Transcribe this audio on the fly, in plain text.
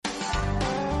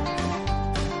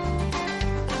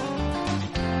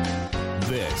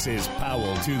This is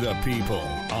Powell to the People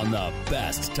on the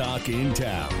best talk in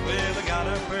town. Well, I got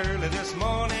up early this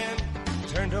morning,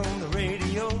 turned on the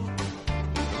radio.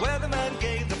 The weatherman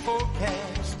gave the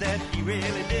forecast that he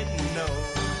really didn't know.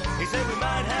 He said we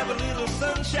might have a little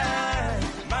sunshine,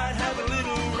 might have a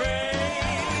little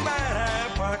rain, might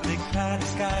have partly cloudy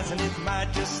skies, and it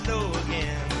might just snow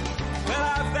again. Well,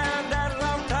 I found out a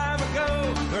long time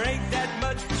ago, there ain't that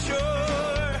much for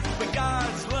sure, but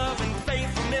God's love and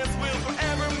faithfulness will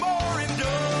forevermore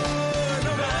endure.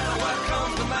 No matter what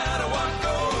comes, no matter what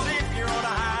goes, if you're on a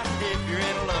high, if you're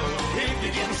in a low, if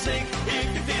you're getting sick,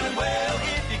 if you're feeling well,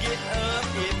 if you're getting up,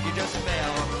 if you just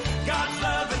fell, God's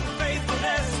love and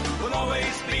faithfulness will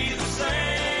always be the same.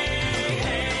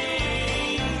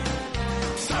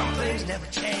 Some things never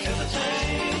change.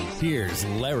 Here's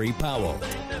Larry Powell.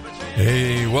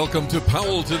 Hey, welcome to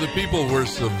Powell to the People, where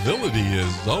civility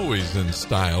is always in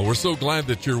style. We're so glad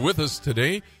that you're with us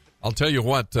today. I'll tell you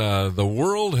what, the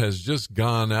world has just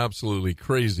gone absolutely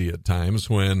crazy at times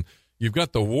when you've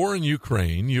got the war in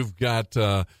Ukraine, you've got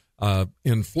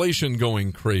inflation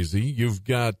going crazy, you've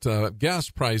got gas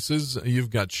prices,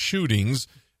 you've got shootings,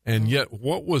 and yet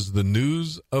what was the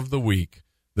news of the week?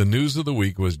 The news of the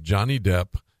week was Johnny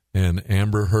Depp and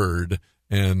Amber Heard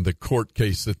and the court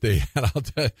case that they had. I'll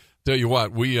tell you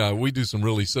what, we do some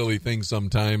really silly things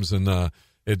sometimes, and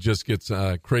it just gets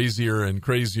crazier and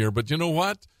crazier. But you know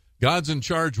what? God's in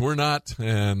charge. We're not,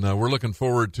 and we're looking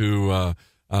forward to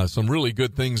some really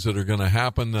good things that are going to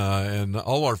happen. And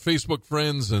all our Facebook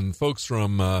friends and folks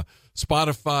from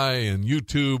Spotify and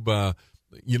YouTube,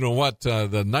 you know what?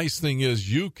 The nice thing is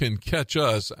you can catch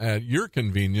us at your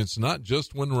convenience, not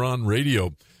just when we're on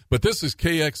radio. But this is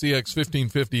KXEX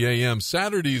 1550 AM,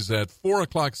 Saturdays at 4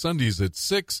 o'clock, Sundays at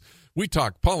 6. We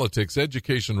talk politics,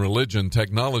 education, religion,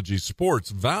 technology,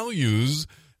 sports, values,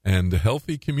 and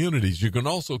healthy communities. You can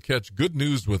also catch Good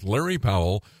News with Larry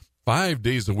Powell 5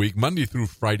 days a week, Monday through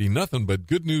Friday, nothing but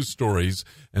good news stories,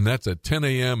 and that's at 10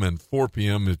 a.m. and 4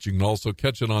 p.m. That you can also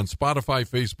catch it on Spotify,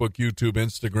 Facebook, YouTube,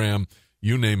 Instagram,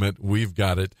 you name it, we've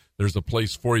got it. There's a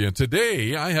place for you. And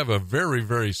today, I have a very,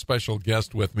 very special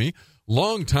guest with me,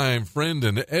 longtime friend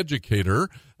and educator,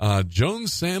 Joan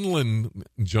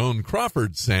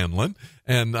Crawford Sandlin.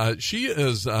 And she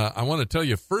is, I want to tell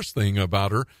you first thing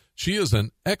about her, she is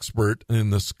an expert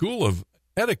in the School of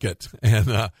Etiquette.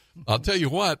 And I'll tell you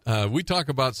what, we talk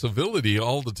about civility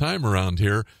all the time around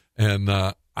here. And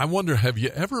I wonder, have you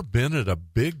ever been at a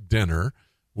big dinner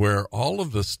where all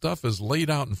of the stuff is laid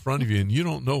out in front of you and you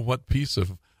don't know what piece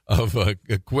of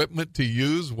equipment to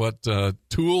use, what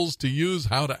tools to use,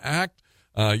 how to act?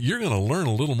 You're going to learn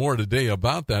a little more today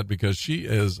about that, because she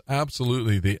is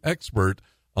absolutely the expert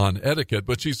on etiquette.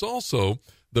 But she's also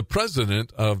the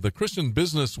president of the Christian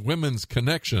Business Women's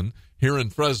Connection here in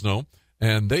Fresno,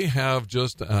 and they have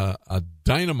just a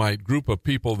dynamite group of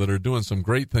people that are doing some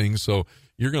great things. So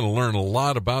you're going to learn a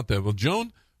lot about that. Well,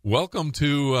 Joan, welcome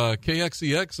to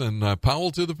KXEX and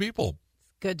Powell to the People.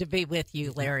 Good to be with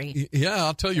you, Larry. Yeah,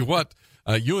 I'll tell you what,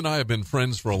 you and I have been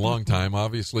friends for a long time.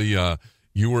 Obviously,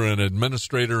 you were an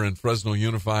administrator in Fresno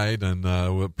Unified and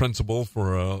a principal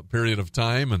for a period of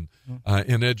time, and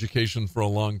in education for a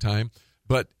long time.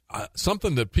 But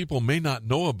something that people may not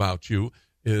know about you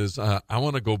is I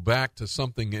want to go back to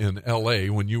something in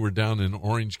L.A. when you were down in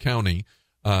Orange County.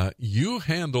 You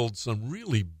handled some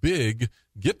really big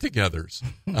get-togethers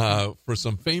for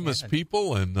some famous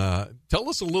people, and tell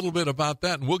us a little bit about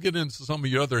that, and we'll get into some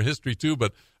of your other history too,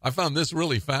 but I found this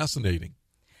really fascinating.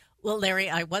 Well, Larry,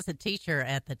 I was a teacher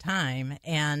at the time,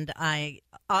 and I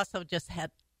also just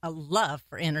had a love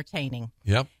for entertaining.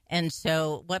 Yep. And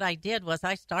so what I did was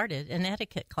I started an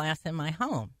etiquette class in my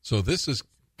home. So this has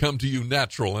come to you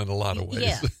natural in a lot of ways.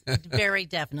 Yes, very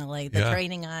definitely. The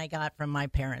training I got from my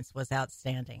parents was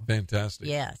outstanding. Fantastic.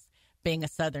 Yes. Being a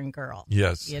Southern girl.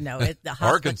 Yes. You know,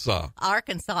 Arkansas,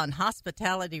 and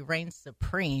hospitality reigns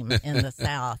supreme in the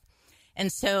South.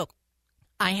 And so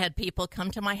I had people come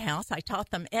to my house. I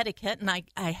taught them etiquette, and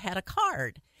I had a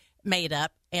card made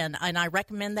up, and I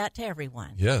recommend that to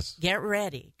everyone. Yes. Get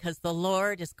ready, because the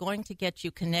Lord is going to get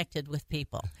you connected with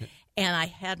people. And I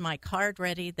had my card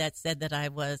ready that said that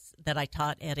I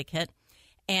taught etiquette.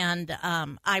 And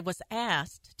I was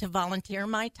asked to volunteer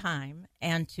my time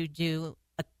and to do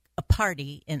a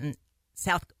party in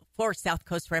South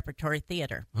Coast Repertory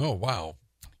Theater. Oh, wow.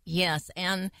 Yes,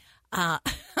 and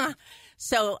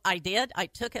so I did. I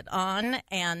took it on,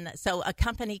 and so a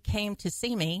company came to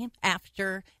see me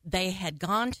after they had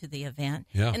gone to the event,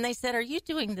 and they said, "Are you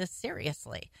doing this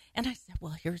seriously?" And I said,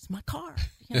 "Well, here's my card.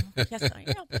 Yes,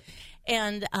 I am."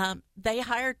 And they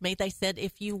hired me. They said,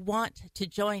 "If you want to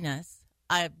join us,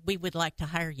 we would like to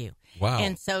hire you. Wow.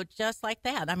 And so just like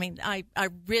that, I mean, I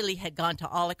really had gone to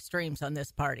all extremes on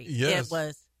this party. Yes. It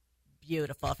was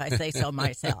beautiful, if I say so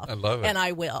myself. I love it. And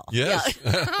I will. Yes.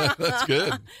 Yeah. That's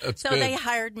good. That's so good. they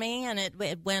hired me, and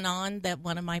it went on that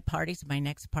one of my parties, my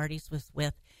next parties was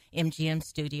with MGM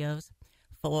Studios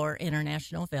for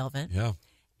International Velvet. Yeah.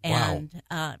 And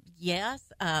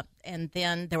and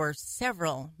then there were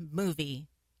several movie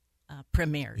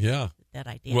premieres that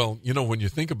I did. Well, when you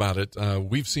think about it,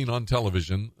 we've seen on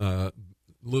television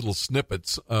little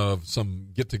snippets of some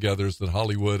get-togethers that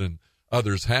Hollywood and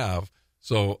others have.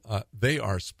 So they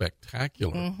are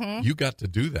spectacular. Mm-hmm. You got to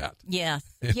do that. Yes.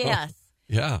 Yeah.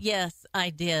 Yes, I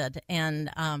did.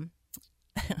 And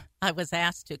I was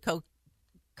asked to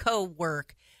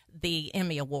co-work the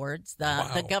Emmy Awards,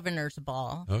 the Governor's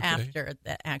Ball after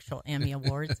the actual Emmy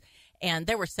Awards. And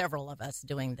there were several of us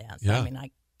doing this. Yeah. I mean,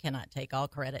 I cannot take all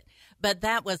credit. But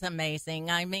that was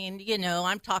amazing. I mean,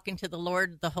 I'm talking to the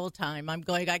Lord the whole time. I'm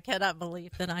going, I cannot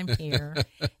believe that I'm here.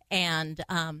 And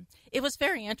it was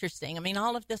very interesting. I mean,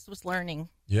 all of this was learning.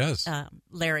 Yes.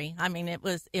 Larry. I mean, it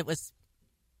was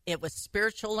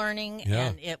spiritual learning, Yeah.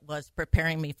 and it was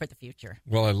preparing me for the future.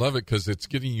 Well, I love it because it's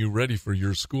getting you ready for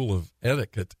your school of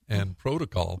etiquette and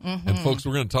protocol. Mm-hmm. And folks,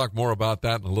 we're going to talk more about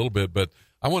that in a little bit, but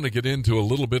I want to get into a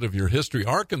little bit of your history.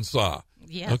 Arkansas.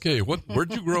 Yes. Okay,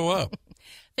 where'd you grow up?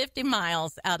 50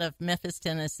 miles out of Memphis,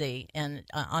 Tennessee, and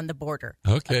on the border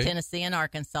of Tennessee and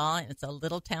Arkansas. It's a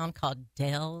little town called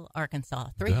Dell, Arkansas.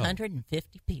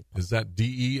 350 people. Is that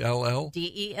Dell?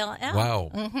 Dell.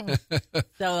 Wow. Mm-hmm.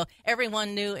 So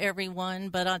everyone knew everyone,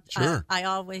 but Sure. I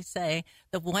always say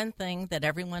the one thing that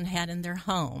everyone had in their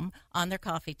home on their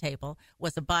coffee table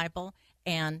was a Bible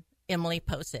and Emily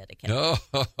Post etiquette. Oh,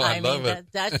 I love it.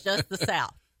 That's just the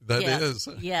South. That yes. is.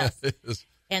 Yes. That is.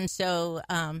 And so,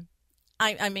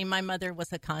 I mean, my mother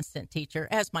was a constant teacher,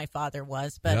 as my father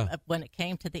was. But when it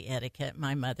came to the etiquette,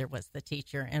 my mother was the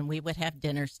teacher. And we would have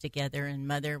dinners together, and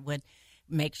Mother would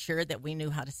make sure that we knew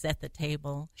how to set the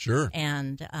table. Sure.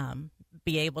 And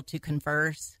be able to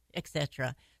converse,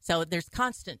 etc. So there's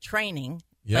constant training.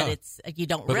 Yeah. But you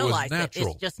don't realize it.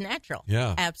 It's just natural.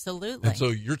 Yeah. Absolutely. And so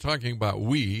you're talking about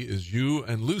we is you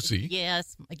and Lucy.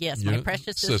 Yes, my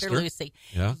precious sister Lucy.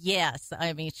 Yeah. Yes,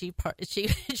 I mean she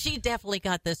definitely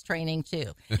got this training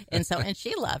too, and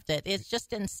she loved it. It's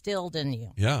just instilled in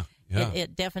you. Yeah.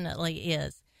 It definitely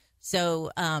is. So,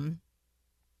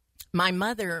 my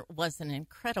mother was an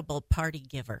incredible party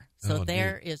giver. So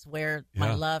there is where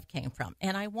my love came from.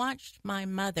 And I watched my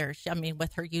mother,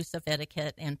 with her use of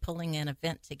etiquette and pulling an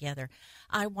event together,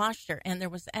 I watched her, and there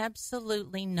was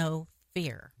absolutely no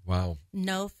fear. Wow.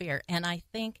 No fear. And I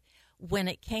think when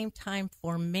it came time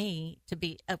for me to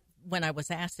be, when I was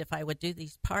asked if I would do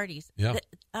these parties,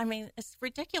 it's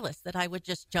ridiculous that I would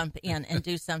just jump in and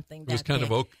do something. It was kind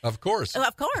of course. Oh,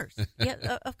 of course.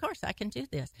 Yeah, of course I can do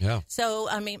this. Yeah. So,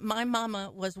 my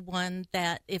mama was one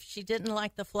that if she didn't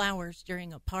like the flowers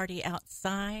during a party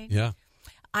outside,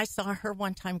 I saw her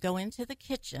one time go into the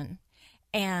kitchen,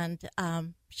 and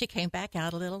she came back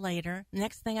out a little later.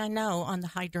 Next thing I know, on the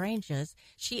hydrangeas,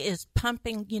 she is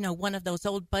pumping, one of those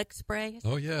old bug sprays.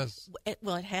 Oh, yes. It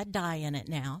had dye in it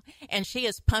now. And she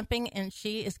is pumping, and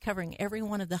she is covering every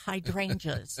one of the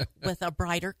hydrangeas with a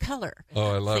brighter color.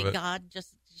 Oh, I love it. God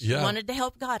she wanted to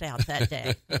help God out that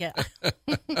day. Yeah.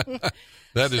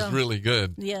 That is really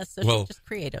good. Yes, she's just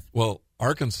creative. Well,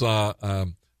 Arkansas,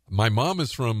 my mom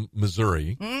is from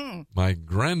Missouri. My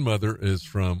grandmother is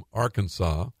from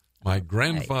Arkansas. My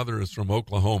grandfather is from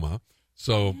Oklahoma.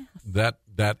 So that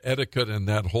etiquette and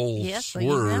that whole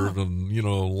swerve and,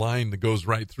 line that goes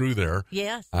right through there,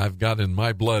 I've got in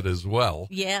my blood as well.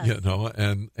 Yes.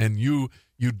 And you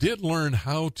did learn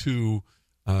how to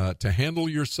handle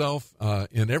yourself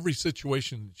in every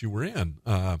situation that you were in.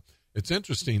 It's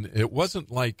interesting. It wasn't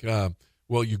like,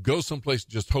 you go someplace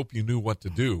and just hope you knew what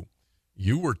to do.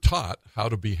 You were taught how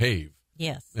to behave.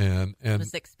 Yes. And it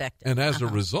was expected. And as a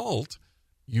result,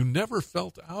 you never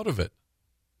felt out of it,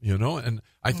 and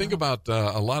I think about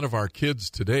a lot of our kids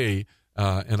today,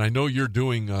 and I know you're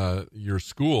doing your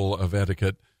school of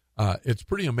etiquette. It's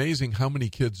pretty amazing how many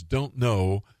kids don't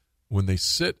know when they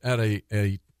sit at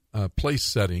a place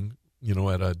setting,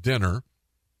 at a dinner,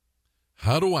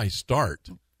 how do I start?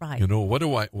 Right. What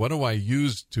do I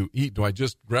use to eat? Do I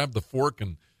just grab the fork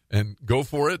and go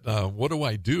for it? What do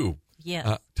I do?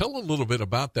 Yes. Tell a little bit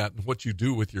about that and what you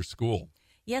do with your school.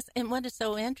 Yes, and what is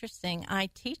so interesting, I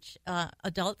teach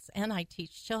adults and I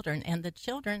teach children, and the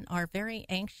children are very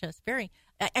anxious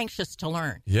to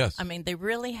learn. Yes. They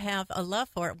really have a love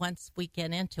for it once we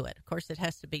get into it. Of course, it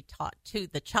has to be taught to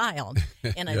the child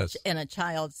in a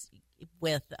child's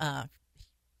with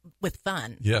with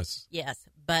fun. Yes. Yes.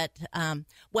 But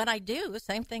what I do,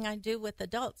 same thing I do with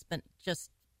adults, but just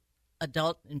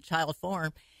adult and child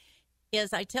form,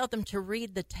 is I tell them to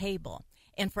read the table.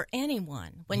 And for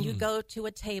anyone, when you go to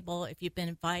a table, if you've been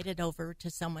invited over to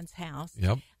someone's house,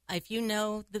 if you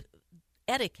know the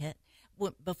etiquette,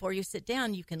 before you sit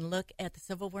down, you can look at the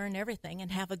silverware and everything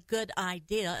and have a good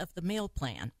idea of the meal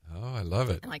plan. Oh, I love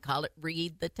it. And I call it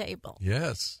read the table.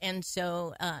 Yes. And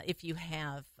so if you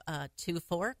have 2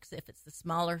 forks, if it's the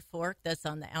smaller fork that's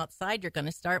on the outside, you're going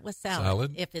to start with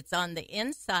salad. If it's on the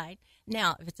inside,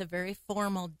 now, if it's a very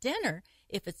formal dinner,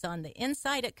 if it's on the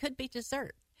inside, it could be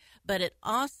dessert. But it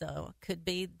also could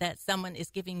be that someone is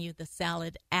giving you the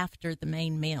salad after the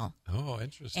main meal. Oh,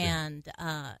 interesting. And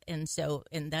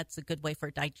that's a good way for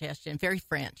digestion. Very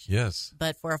French. Yes.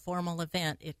 But for a formal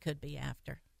event, it could be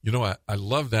after. You know, I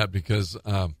love that because,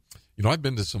 I've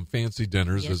been to some fancy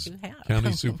dinners Yes, as you have.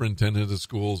 county superintendent of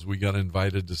schools. We got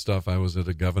invited to stuff. I was at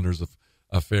a governor's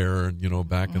affair,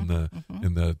 back in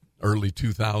the early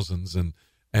 2000s.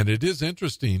 And it is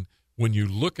interesting when you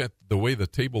look at the way the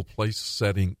table place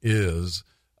setting is,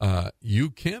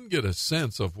 you can get a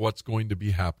sense of what's going to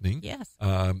be happening. Yes.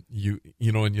 And you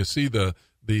see the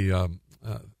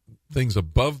things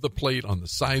above the plate, on the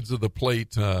sides of the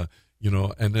plate, and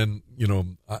then,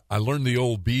 I learned the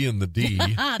old B and the D,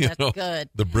 That's good.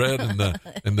 the bread and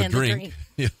the drink,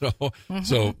 Mm-hmm.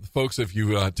 So folks, if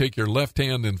you take your left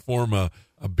hand and form a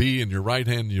B and your right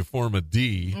hand and you form a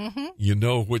D, you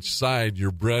know which side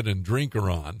your bread and drink are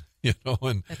on,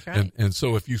 and, That's right. and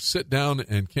so if you sit down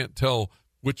and can't tell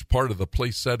which part of the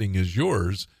place setting is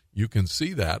yours, you can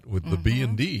see that with the B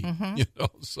and D,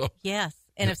 so. Yes.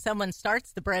 And if someone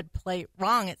starts the bread plate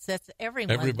wrong, it sets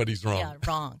Everybody's wrong. Yeah,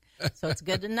 wrong. So it's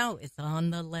good to know it's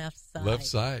on the left side. Left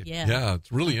side. Yeah. Yeah,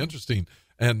 it's really interesting.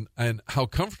 And how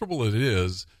comfortable it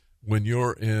is when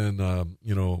you're in,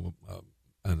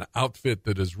 an outfit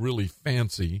that is really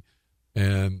fancy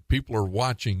and people are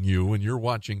watching you and you're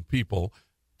watching people,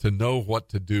 to know what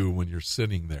to do when you're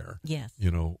sitting there. Yes.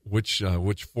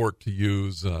 Which fork to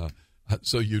use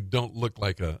so you don't look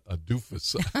like a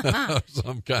doofus of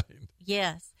some kind.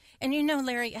 Yes. And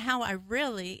Larry, how I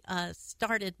really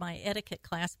started my etiquette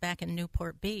class back in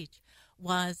Newport Beach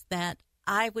was that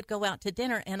I would go out to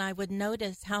dinner and I would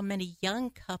notice how many young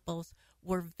couples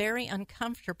were very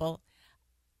uncomfortable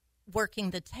working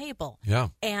the table. Yeah.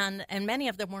 And many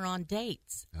of them were on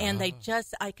dates. And they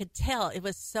I could tell it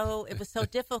was so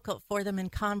difficult for them in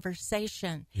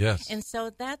conversation. Yes. And so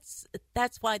that's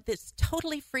why this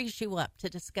totally frees you up to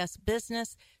discuss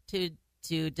business, to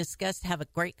discuss, have a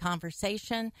great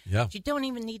conversation. Yeah. You don't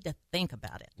even need to think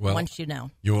about it once you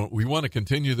know. We want to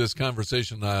continue this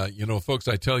conversation. Folks,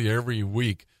 I tell you every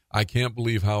week, I can't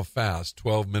believe how fast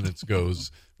 12 minutes goes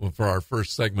for our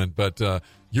first segment. But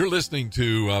you're listening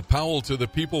to Powell to the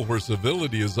People, where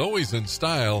civility is always in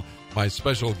style. My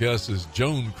special guest is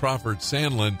Joan Crawford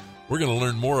Sandlin. We're going to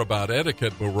learn more about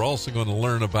etiquette, but we're also going to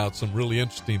learn about some really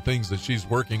interesting things that she's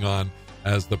working on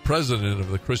as the president of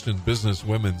the Christian Business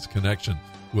Women's Connection.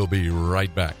 We'll be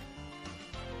right back.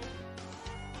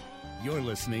 You're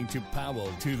listening to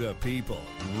Powell to the People.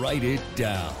 Write it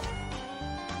down.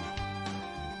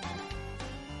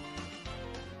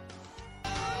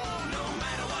 No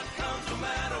matter what comes, no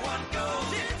matter what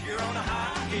goes, if you're on a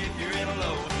high, if you're in a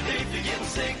low, if you're getting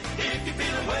sick, if you're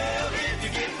feeling well, if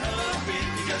you're getting up,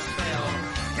 if you just fell,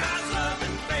 God's love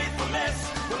and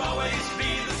faithfulness will always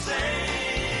be the same.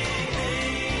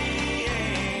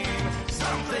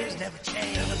 Some things never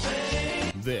change.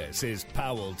 This is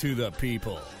Powell to the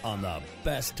People on the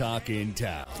best talk in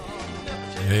town.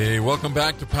 Hey, welcome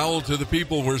back to Powell to the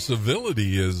People, where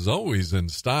civility is always in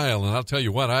style. And I'll tell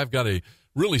you what, I've got a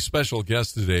really special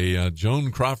guest today, Joan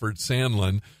Crawford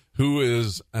Sandlin, who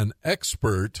is an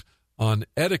expert on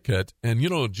etiquette. And,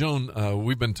 Joan,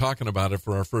 we've been talking about it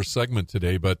for our first segment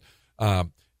today, but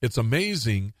it's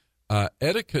amazing.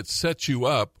 Etiquette sets you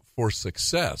up for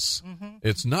success. Mm-hmm.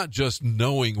 It's not just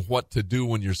knowing what to do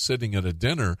when you're sitting at a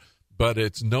dinner, but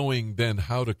it's knowing then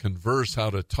how to converse, how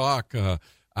to talk,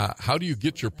 how do you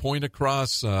get your point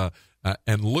across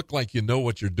and look like you know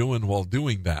what you're doing while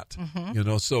doing that?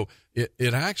 Mm-hmm. So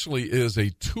it actually is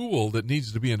a tool that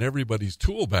needs to be in everybody's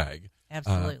tool bag.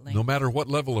 Absolutely. No matter what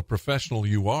level of professional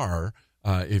you are,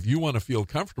 if you want to feel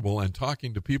comfortable and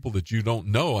talking to people that you don't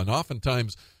know, and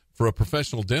oftentimes for a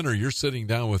professional dinner, you're sitting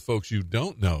down with folks you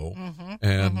don't know,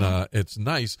 and it's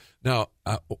nice. Now,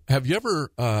 have you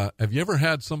ever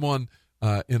had someone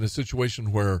in a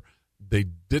situation where they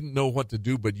didn't know what to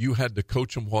do, but you had to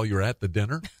coach them while you're at the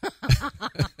dinner?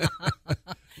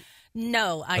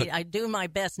 No, I do my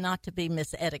best not to be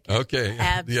Miss Etiquette. Okay.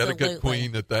 Absolutely. The etiquette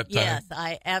queen at that time. Yes,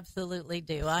 I absolutely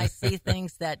do. I see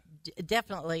things that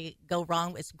definitely go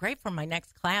wrong. It's great for my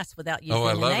next class without using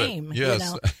I a love name. it.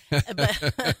 Yes.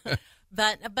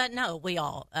 But no, we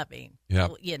all, I mean,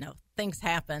 things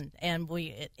happen. And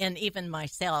even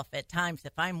myself at times,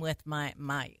 if I'm with my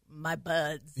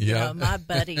buds, my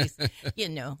buddies,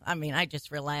 I mean, I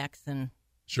just relax and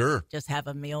sure, just have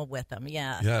a meal with them.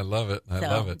 Yeah. Yeah, I love it. I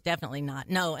love it. Definitely not.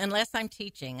 No, unless I'm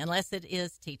teaching. Unless it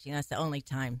is teaching. That's the only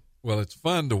time. Well, it's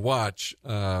fun to watch,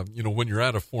 when you're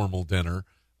at a formal dinner,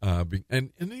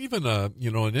 and even,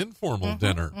 an informal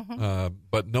dinner,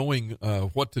 but knowing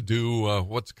what to do,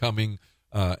 what's coming.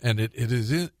 And it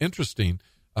is interesting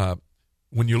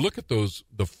when you look at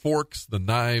the forks, the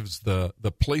knives,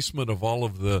 the placement of all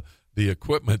of the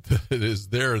equipment that is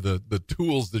there, the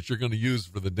tools that you're going to use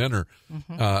for the dinner.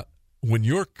 When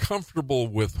you're comfortable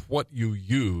with what you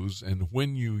use and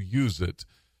when you use it,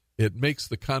 it makes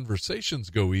the conversations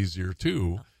go easier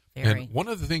too. Very. And one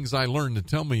of the things I learned, and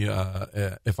tell me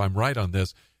if I'm right on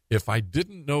this, if I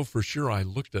didn't know for sure, I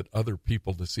looked at other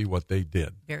people to see what they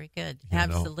did. Very good.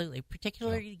 Absolutely.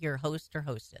 Particularly your host or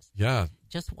hostess. Yeah.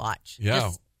 Just watch.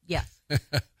 Yeah. Yes.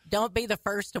 Don't be the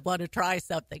first to want to try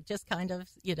something. Just kind of,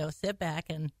 sit back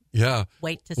and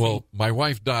wait to see. Well, my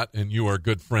wife, Dot, and you are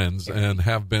good friends and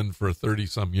have been for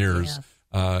 30-some years.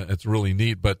 Yes. It's really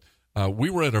neat. But we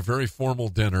were at a very formal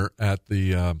dinner at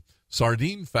the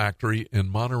sardine factory in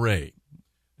Monterey.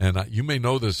 And you may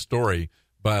know this story,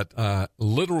 but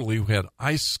literally we had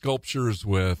ice sculptures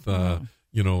with,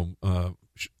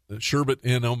 sherbet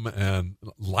in them and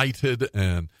lighted.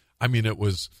 And, I mean,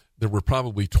 there were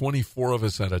probably 24 of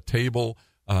us at a table.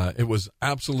 It was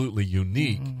absolutely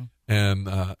unique. And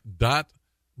Dot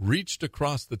reached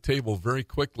across the table very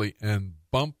quickly and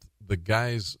bumped the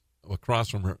guys across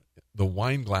from her, the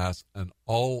wine glass, and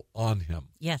all on him.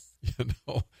 Yes.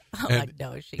 Oh, I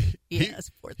know.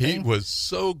 Poor thing. He was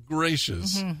so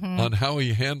gracious on how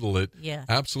he handled it. Yeah.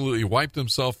 Absolutely. Wiped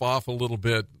himself off a little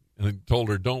bit and told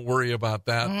her, don't worry about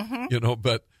that.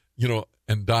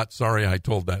 And Dot, sorry I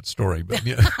told that story, but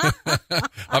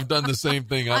I've done the same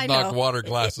thing. I've knocked water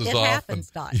glasses it off. Happens,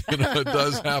 Dot. It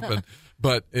does happen.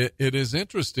 But it is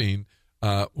interesting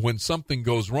when something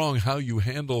goes wrong, how you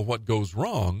handle what goes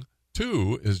wrong,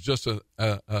 too, is just an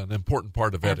important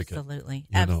part of etiquette.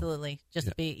 Absolutely.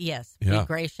 Just be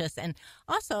gracious. And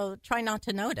also try not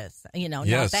to notice,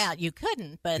 not that. You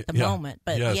couldn't, but at the moment.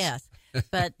 But yes.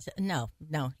 But no,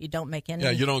 you don't make any.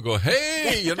 Yeah, you don't go,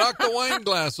 hey, you knocked the wine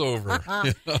glass over.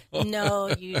 No,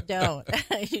 you don't.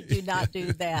 You do not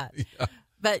do that. Yeah.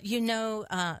 But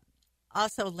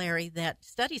also, Larry, that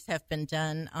studies have been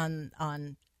done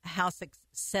on how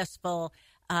successful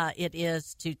it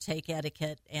is to take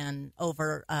etiquette and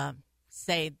over,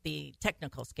 say, the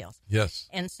technical skills. Yes.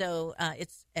 And so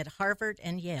it's at Harvard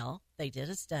and Yale. They did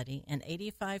a study, and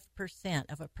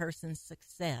 85% of a person's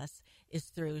success is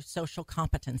through social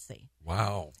competency.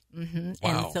 Wow. Mm-hmm.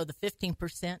 Wow. And so the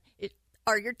 15%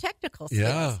 are your technical skills.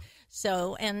 Yeah.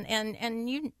 So, and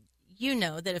you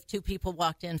know that if two people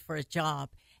walked in for a job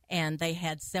and they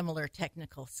had similar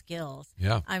technical skills,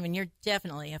 I mean, you're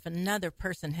definitely, if another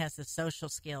person has the social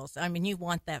skills, I mean, you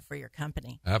want that for your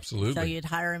company. Absolutely. So you'd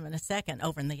hire him in a second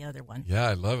over in the other one. Yeah,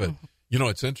 I love it.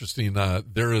 It's interesting.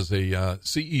 There is a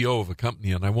CEO of a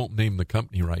company, and I won't name the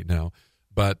company right now,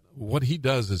 but what he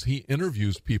does is he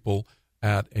interviews people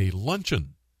at a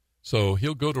luncheon. So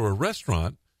he'll go to a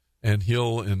restaurant, and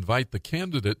he'll invite the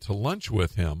candidate to lunch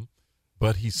with him,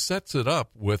 but he sets it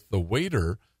up with the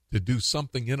waiter to do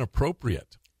something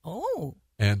inappropriate. Oh.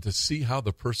 And to see how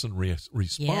the person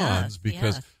responds,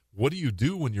 because what do you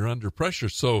do when you're under pressure?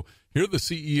 So here the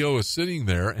CEO is sitting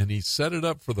there, and he set it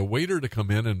up for the waiter to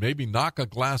come in and maybe knock a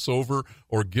glass over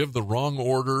or give the wrong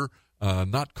order,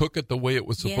 not cook it the way it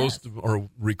was supposed to or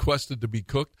requested to be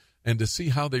cooked, and to see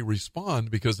how they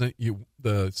respond, because the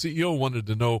CEO wanted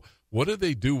to know, what do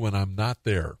they do when I'm not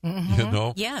there?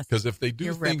 Yes. Because if they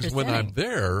do things when I'm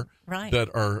there that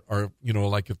are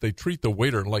like if they treat the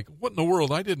waiter like, what in the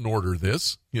world? I didn't order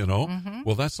this,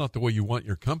 Well, that's not the way you want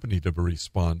your company to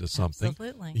respond to something.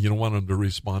 Absolutely. You don't want them to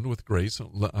respond with grace.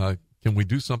 Can we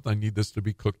do something? I need this to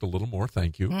be cooked a little more.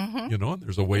 Thank you. And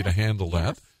there's a way to handle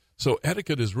that. So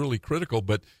etiquette is really critical,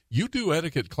 but you do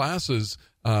etiquette classes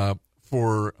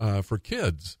for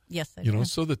kids, yes, I do.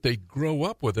 So that they grow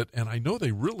up with it, and I know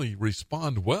they really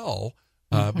respond well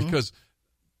because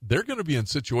they're going to be in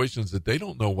situations that they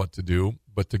don't know what to do,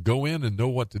 but to go in and know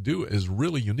what to do is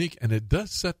really unique, and it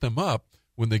does set them up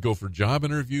when they go for job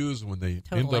interviews, when they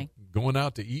end up going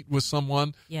out to eat with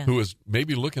someone who is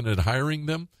maybe looking at hiring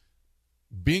them.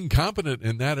 being competent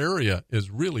in that area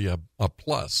is really a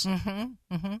plus.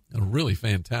 Really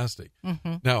fantastic.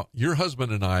 Now, your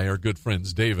husband and I are good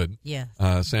friends, David. Yes.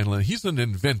 Sandlin. He's an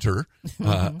inventor.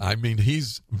 I mean,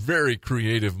 he's very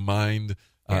creative mind,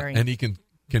 and he can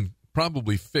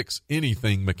probably fix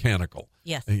anything mechanical.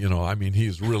 Yes. You know, I mean,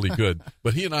 he's really good.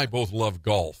 But he and I both love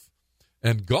golf,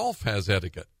 and golf has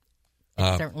etiquette.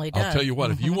 It certainly does. I'll tell you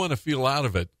what, if you want to feel out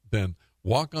of it, then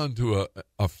walk onto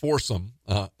a foursome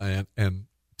and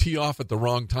tee off at the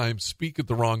wrong time, speak at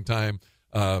the wrong time,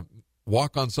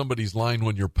 walk on somebody's line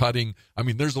when you're putting. I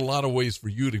mean, there's a lot of ways for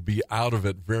you to be out of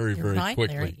it very, You're very right,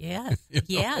 quickly. Larry. Yes.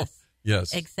 Yes.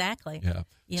 Yes. Exactly. Yeah.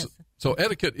 Yes. So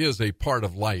etiquette is a part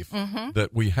of life that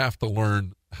we have to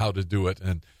learn how to do it.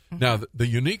 And now the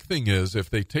unique thing is, if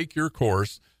they take your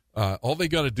course, all they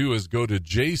got to do is go to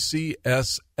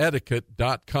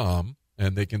jcsetiquette.com,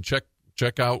 and they can check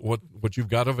out what you've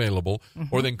got available,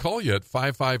 or they can call you at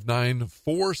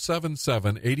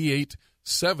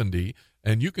 559-477-8870,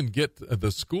 and you can get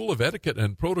the School of Etiquette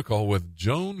and Protocol with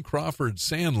Joan Crawford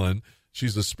Sandlin.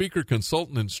 She's a speaker,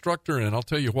 consultant, instructor, and I'll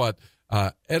tell you what,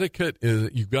 etiquette is,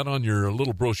 you've got on your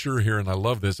little brochure here, and I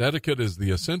love this. Etiquette is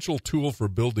the essential tool for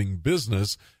building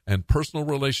business and personal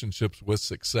relationships with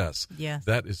success. Yes.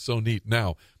 That is so neat.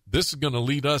 Now, this is going to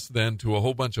lead us then to a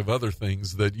whole bunch of other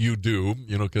things that you do,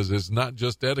 you know, because it's not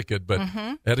just etiquette, but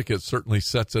etiquette certainly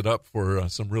sets it up for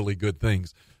some really good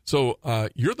things. So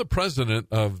you're the president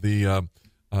of the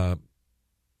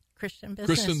Christian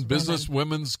Business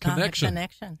Women's Connection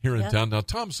here in town. Now,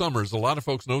 Tom Summers, a lot of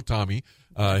folks know Tommy.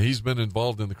 He's been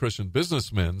involved in the Christian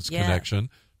Businessmen's Connection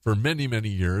for many, many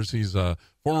years. He's a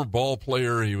former ball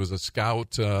player. He was a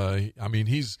scout. I mean,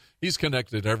 he's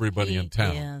connected everybody in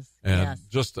town. And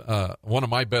just one of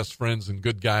my best friends and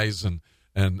good guys, and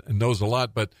knows a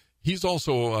lot. But he's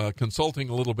also consulting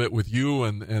a little bit with you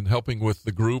and helping with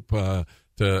the group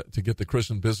to get the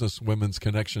Christian Business Women's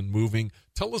Connection moving.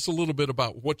 Tell us a little bit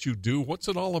about what you do. What's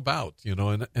it all about, you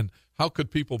know, and how could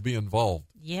people be involved?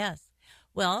 Yes.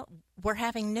 Well, we're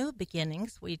having new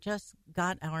beginnings. We just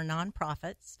got our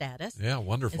nonprofit status. Yeah,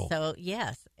 wonderful. And so,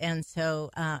 yes. And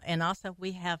so, and also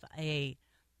we have a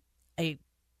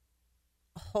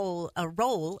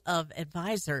role of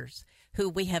advisors who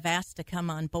we have asked to come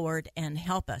on board and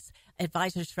help us,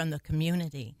 advisors from the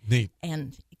community. Neat.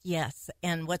 And yes,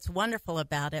 and what's wonderful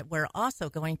about it, we're also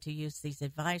going to use these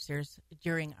advisors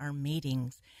during our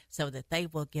meetings so that they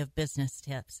will give business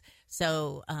tips.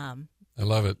 So I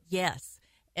love it. Yes.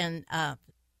 And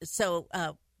so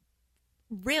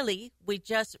really, we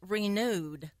just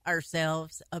renewed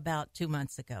ourselves about 2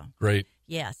 months ago. Great.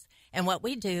 Yes. And what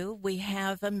we do, we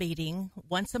have a meeting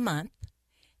once a month,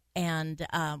 and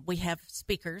we have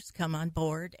speakers come on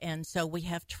board, and so we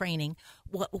have training.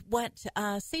 What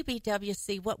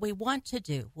CBWC, what we want to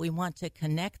do, we want to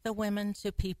connect the women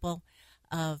to people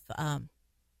of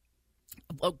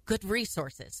good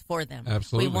resources for them.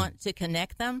 Absolutely. We want to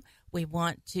connect them, we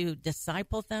want to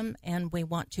disciple them, and we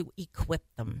want to equip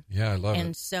them. Yeah, I love it.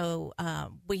 And so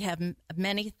we have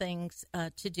many things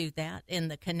to do that. In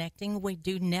the connecting, we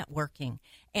do networking.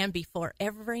 And before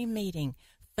every meeting,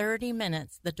 30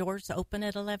 minutes, the doors open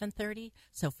at 11:30.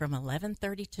 So from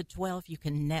 11:30 to 12, you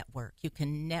can network. You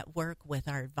can network with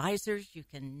our advisors. You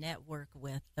can network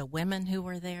with the women who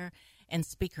are there and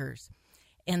speakers.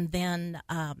 And then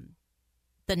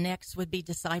the next would be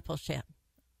discipleship.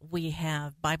 We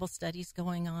have Bible studies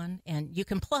going on, and you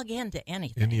can plug into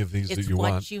anything. Any of these that you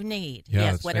want. It's what you need. Yeah,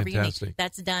 yes, it's whatever fantastic. you need.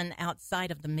 That's done outside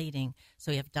of the meeting.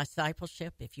 So you have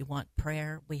discipleship. If you want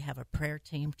prayer, we have a prayer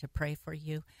team to pray for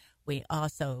you. We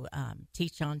also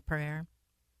teach on prayer.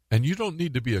 And you don't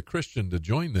need to be a Christian to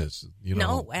join this. You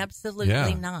know. No,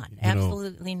 absolutely not.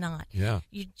 Absolutely not. Yeah.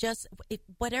 You just,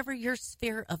 whatever your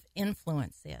sphere of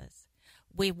influence is,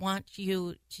 we want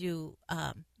you to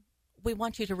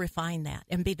refine that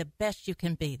and be the best you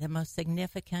can be, the most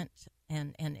significant,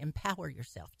 and empower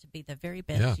yourself to be the very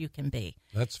best you can be.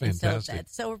 That's fantastic.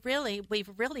 So really, we've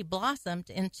really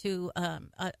blossomed into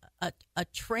a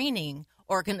training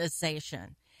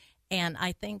organization, and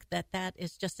I think that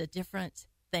is just a different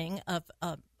thing.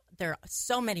 There are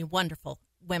so many wonderful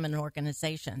women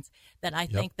organizations that I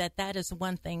think that is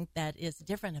one thing that is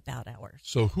different about ours.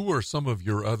 So who are some of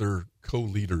your other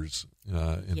co-leaders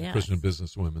in the Christian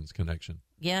Business Women's Connection?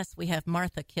 Yes, we have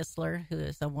Martha Kistler, who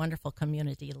is a wonderful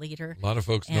community leader. A lot of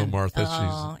folks know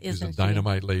Martha. She's a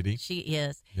dynamite lady. She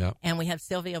is. Yeah. And we have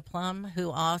Sylvia Plum, who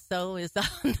also is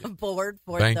on the board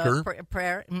for Banker. the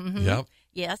prayer. Mm-hmm. Yep.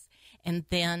 Yes. And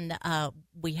then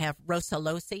we have Rosa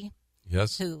Losi,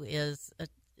 who is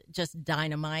just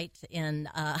dynamite, and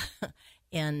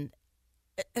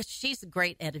she's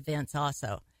great at events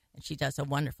also. and she does a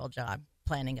wonderful job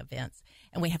planning events.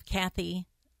 And we have Kathy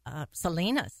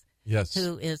Salinas, Yes.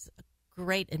 who is a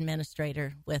great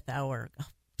administrator with our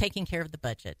taking care of the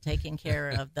budget, taking care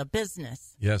of the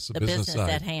business. Yes, the business side.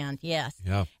 At hand, yes.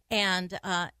 Yeah. And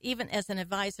even as an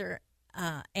advisor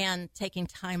and taking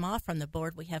time off from the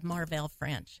board, we have Marvell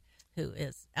French, who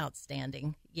is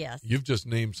outstanding. Yes. You've just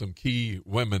named some key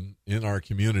women in our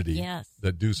community Yes.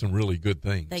 that do some really good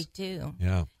things. They do.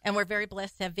 Yeah. And we're very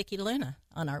blessed to have Vicki Luna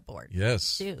on our board.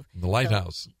 Yes. Too. The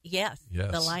Lighthouse. Yes.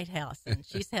 Yes. The Lighthouse. And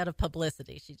she's head of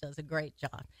publicity. She does a great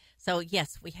job. So,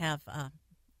 yes, we have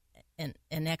an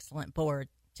excellent board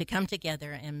to come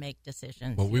together and make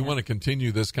decisions. Well, we want to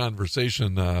continue this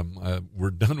conversation.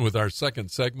 We're done with our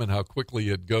second segment, how quickly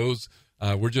it goes.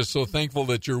 We're just so thankful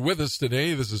that you're with us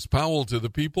today. This is Powell to the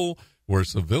People, where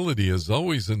civility is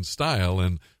always in style,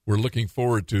 and we're looking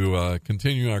forward to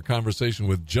continuing our conversation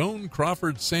with Joan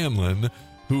Crawford Sandlin,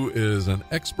 who is an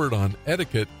expert on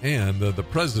etiquette and the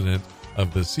president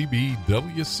of the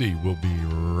CBWC. We'll be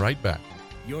right back.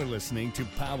 You're listening to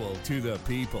Powell to the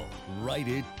People. Write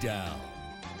it down.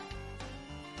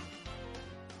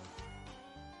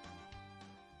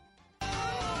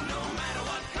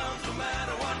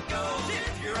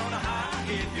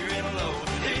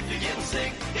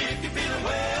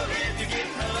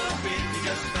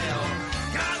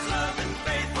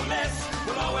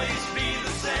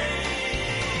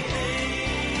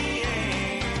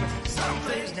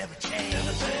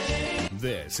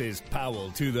 This is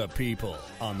Powell to the People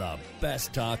on the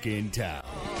best talk in town.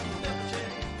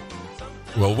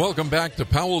 Well, welcome back to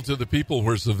Powell to the People,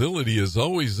 where civility is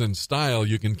always in style.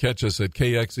 You can catch us at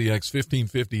KXEX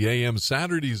 1550 AM,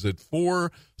 Saturdays at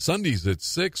 4, Sundays at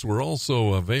 6. We're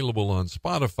also available on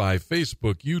Spotify,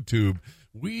 Facebook, YouTube.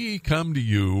 We come to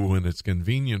you when it's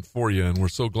convenient for you, and we're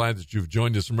so glad that you've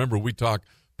joined us. Remember, we talk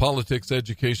politics,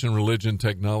 education, religion,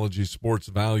 technology, sports,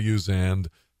 values, and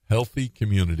healthy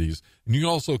communities. And you can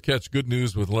also catch Good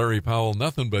News with Larry Powell,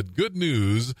 nothing but good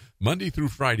news, Monday through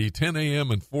Friday, 10 a.m.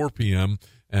 and 4 p.m.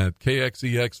 at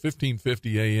KXEX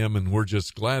 1550 AM, and we're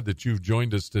just glad that you've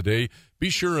joined us today. Be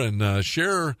sure and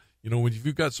share, if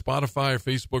you've got Spotify or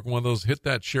Facebook, one of those, hit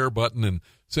that share button and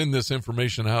send this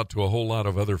information out to a whole lot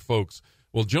of other folks.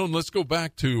 Well, Joan, let's go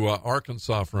back to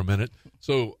Arkansas for a minute.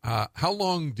 So how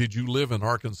long did you live in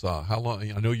Arkansas? How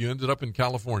long? I know you ended up in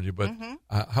California, but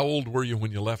how old were you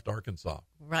when you left Arkansas?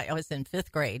 Right. I was in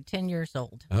 5th grade, 10 years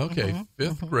old. Okay,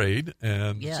 5th grade.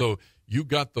 And so you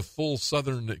got the full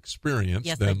Southern experience.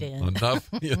 Yes, then I did. Enough,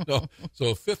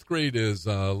 So 5th grade is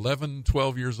 11,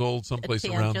 12 years old, someplace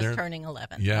 10, around just there. turning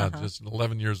 11. Yeah, just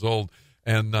 11 years old.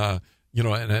 And,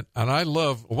 and I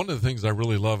love, one of the things I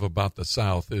really love about the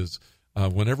South is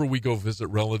whenever we go visit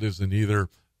relatives in either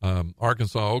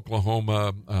Arkansas,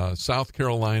 Oklahoma, South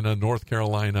Carolina, North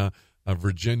Carolina,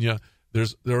 Virginia,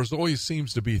 there's always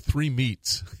seems to be 3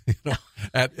 meats,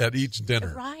 at each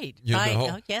dinner. Right. Right.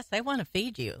 Oh, yes, they want to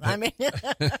feed you. I mean,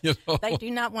 they do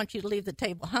not want you to leave the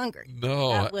table hungry.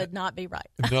 No, that would not be right.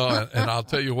 No, and I'll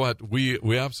tell you what,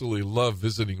 we absolutely love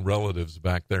visiting relatives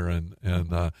back there,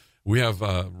 and we have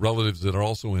relatives that are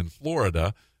also in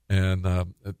Florida. And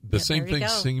the same thing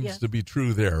seems to be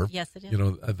true there. Yes, it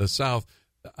is. The South.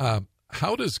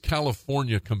 How does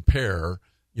California compare?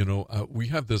 We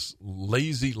have this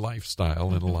lazy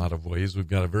lifestyle in a lot of ways. We've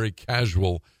got a very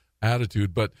casual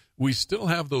attitude, but we still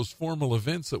have those formal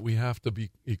events that we have to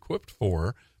be equipped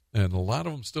for, and a lot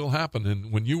of them still happen.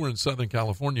 And when you were in Southern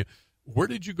California, where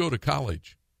did you go to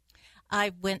college?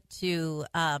 I went to,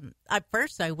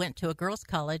 first I went to a girls'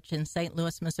 college in St.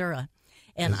 Louis, Missouri.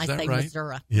 And I say right?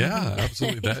 Missouri. Yeah,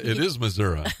 absolutely. It is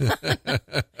Missouri.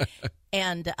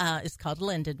 And it's called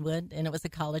Lindenwood, and it was a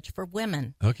college for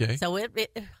women. Okay. So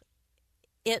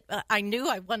I knew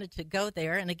I wanted to go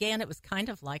there, and again, it was kind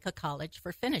of like a college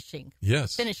for finishing.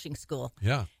 Yes. Finishing school.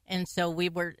 Yeah. And so we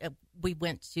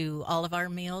went to all of our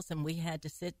meals, and we had to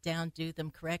sit down, do them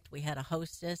correct. We had a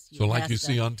hostess. So like you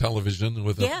see on television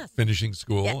with a finishing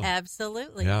school. Yeah,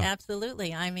 absolutely. Yeah.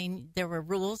 Absolutely. I mean, there were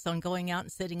rules on going out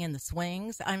and sitting in the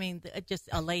swings. I mean, just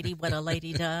a lady, what a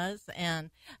lady does. And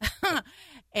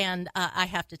I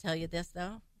have to tell you this,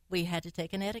 though. We had to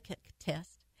take an etiquette test.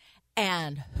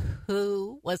 And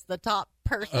who was the top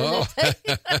person to take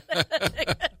an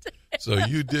etiquette test? So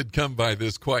you did come by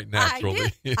this quite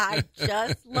naturally. I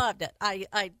just loved it.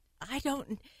 I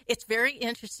don't. It's very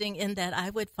interesting in that I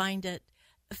would find it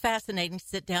fascinating to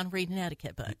sit down and read an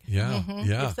etiquette book. Yeah,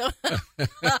 yeah. So,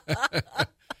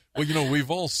 well,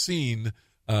 we've all seen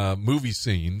movie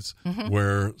scenes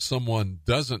where someone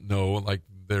doesn't know, like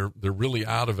they're really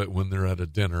out of it when they're at a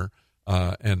dinner,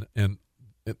 and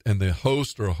the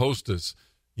host or hostess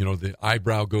the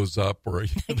eyebrow goes up, or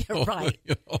Right.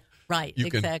 Right,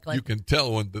 exactly. You can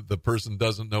tell when the person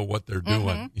doesn't know what they're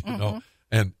doing,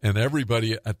 and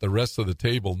everybody at the rest of the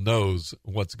table knows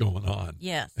what's going on.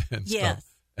 Yes, and yes, stuff.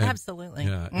 And, absolutely.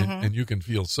 Yeah, and you can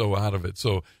feel so out of it.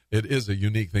 So it is a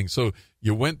unique thing. So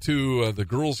you went to the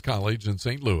girls' college in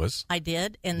St. Louis. I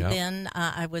did, and then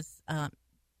I went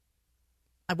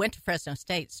to Fresno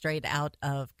State straight out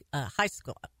of high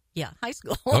school. Yeah, high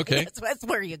school. Okay. That's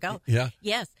where you go. Yeah.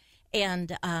 Yes,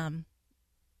 and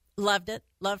loved it.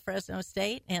 Loved Fresno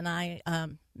State, and I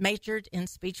majored in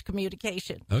speech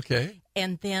communication. Okay.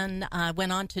 And then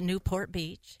went on to Newport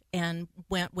Beach and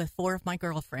went with 4 of my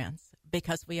girlfriends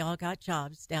because we all got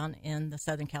jobs down in the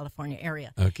Southern California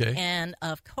area. Okay. And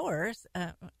of course,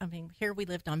 here we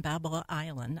lived on Balboa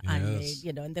Island. Yes.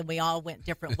 And then we all went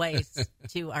different ways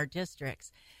to our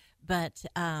districts. But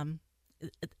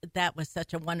that was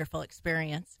such a wonderful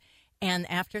experience. And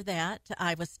after that,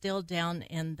 I was still down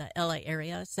in the LA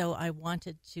area, so I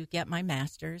wanted to get my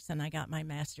master's, and I got my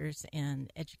master's in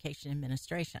education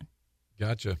administration.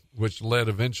 Gotcha. Which led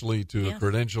eventually to a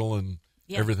credential and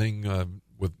everything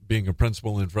with being a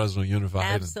principal in Fresno Unified.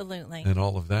 Absolutely. And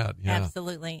all of that. Yeah.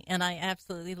 Absolutely. And I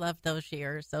absolutely loved those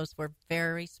years. Those were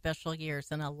very special years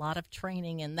and a lot of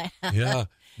training in that. Yeah.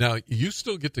 Now, you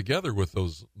still get together with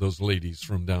those ladies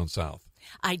from down south.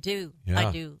 I do. Yeah.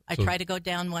 I do. I try to go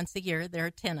down once a year. There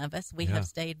are 10 of us. We have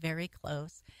stayed very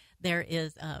close. There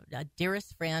is a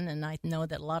dearest friend, and I know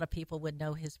that a lot of people would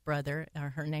know his brother,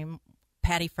 her name,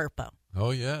 Patty Firpo.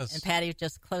 Oh, yes. And Patty was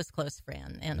just close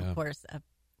friend. And, of course,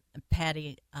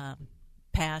 Patty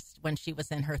passed when she was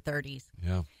in her 30s.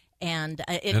 Yeah. And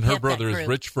her brother is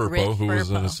Rich Firpo, who was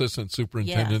an assistant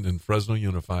superintendent in Fresno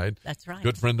Unified. That's right.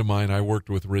 Good friend of mine. I worked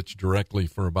with Rich directly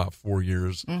for about 4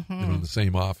 years in the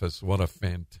same office. What a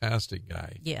fantastic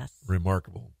guy. Yes.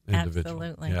 Remarkable individual.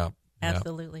 Absolutely. Yeah.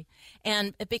 Absolutely.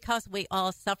 And because we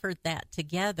all suffered that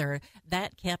together,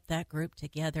 that kept that group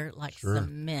together like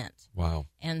cement. Wow.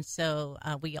 And so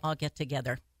we all get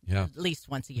together at least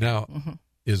once a year. Now,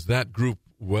 is that group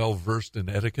well versed in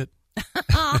etiquette?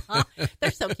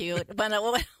 They're so cute.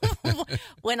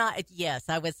 Yes,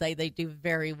 I would say they do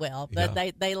very well. But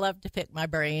they love to pick my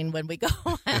brain when we go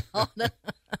out.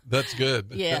 That's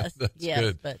good. Yes, That's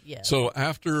good. But yes. So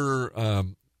after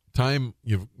time,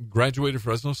 you've graduated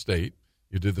Fresno State.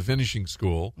 You did the finishing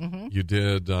school. You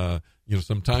did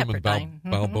some time in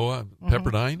Balboa,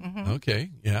 Pepperdine.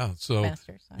 Okay, yeah. So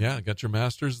Masters, got your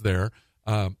master's there.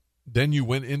 Then you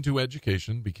went into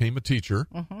education, became a teacher,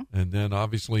 and then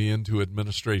obviously into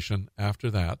administration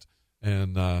after that.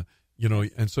 And,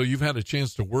 and so you've had a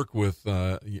chance to work with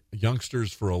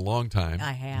youngsters for a long time.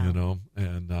 I have.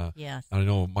 And yes. I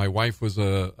know my wife was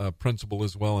a principal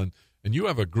as well. And you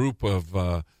have a group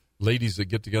of ladies that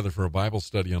get together for a Bible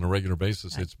study on a regular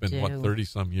basis. It's been,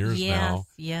 30-some years now?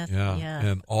 Yes.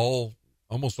 And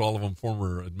almost all of them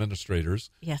former administrators.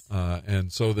 Yes.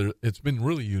 And so it's been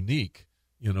really unique.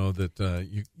 That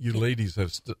you ladies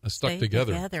have stuck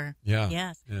together. Yeah.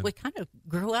 Yes. And we kind of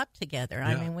grew up together. Yeah.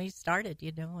 I mean, we started,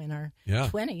 in our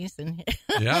 20s. And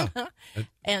yeah.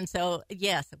 And so,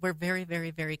 yes, we're very,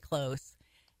 very, very close.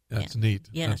 That's neat.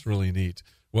 Yes. That's really neat.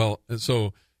 Well,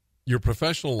 so your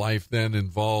professional life then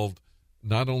involved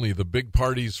not only the big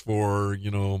parties for,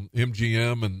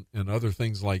 MGM and other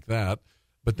things like that,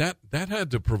 but that had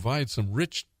to provide some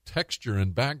rich texture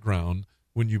and background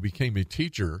when you became a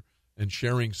teacher and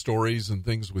sharing stories and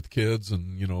things with kids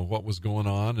and, what was going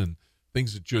on and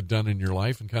things that you had done in your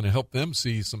life and kind of help them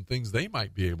see some things they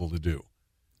might be able to do,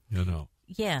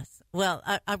 Yes. Well,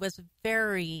 I was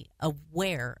very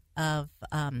aware of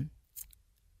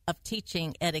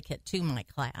teaching etiquette to my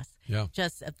class. Yeah.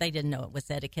 Just they didn't know it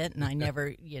was etiquette, and I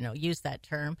never, used that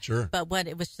term. Sure. But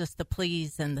it was just the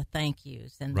please and the thank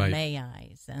yous and the may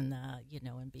I's and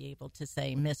and be able to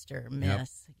say Mr.,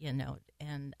 Miss,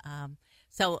 and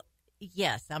so.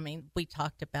 Yes, I mean, we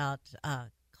talked about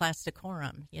class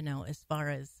decorum, as far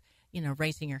as,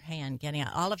 raising your hand, getting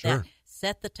out, all of that.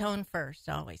 Set the tone first,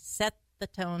 always set the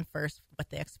tone first,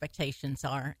 what the expectations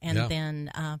are, and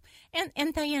then,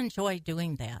 and they enjoy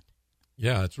doing that.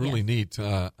 Yeah, it's really neat.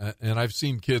 And I've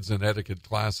seen kids in etiquette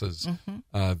classes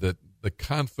that the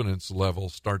confidence level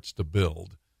starts to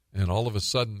build. And all of a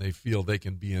sudden, they feel they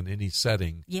can be in any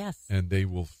setting. Yes. And they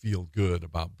will feel good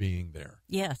about being there.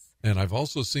 Yes. And I've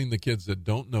also seen the kids that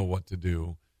don't know what to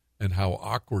do and how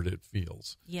awkward it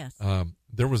feels. Yes.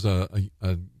 There was a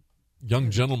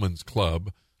young gentleman's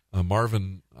club,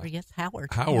 Marvin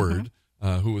Howard,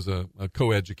 who was a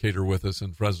co-educator with us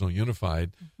in Fresno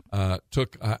Unified,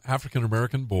 took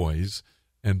African-American boys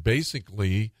and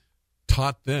basically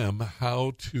taught them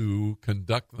how to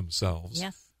conduct themselves.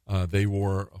 Yes. They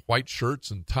wore white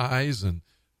shirts and ties and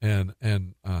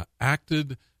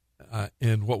acted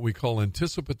in what we call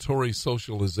anticipatory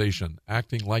socialization,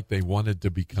 acting like they wanted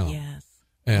to become. Yes.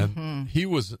 And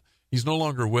he's no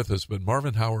longer with us, but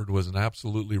Marvin Howard was an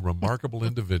absolutely remarkable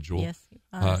individual. Yes, he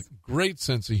was. Great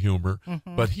sense of humor,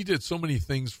 but he did so many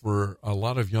things for a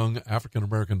lot of young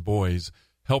African-American boys,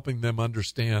 helping them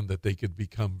understand that they could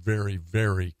become very,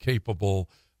 very capable,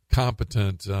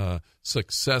 competent,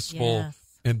 successful, Yes.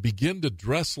 and begin to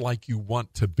dress like you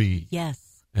want to be. Yes.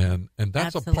 And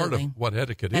that's Absolutely. a part of what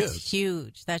etiquette That's is.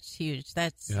 huge. That's huge.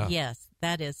 That's yes.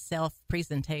 That is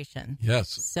self-presentation. Yes.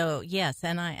 So yes,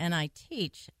 and I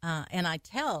teach and I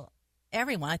tell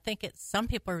everyone. I think some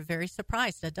people are very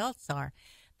surprised. Adults are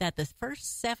that the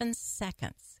first 7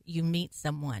 seconds you meet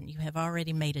someone, you have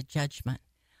already made a judgment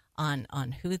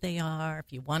on who they are,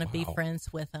 if you want to be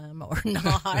friends with them or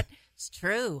not. It's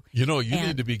true. You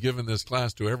need to be giving this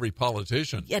class to every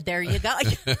politician. Yeah, there you go.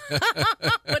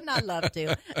 Wouldn't I love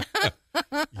to?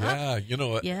 Yeah,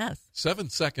 Yes. 7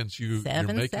 seconds you're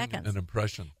making an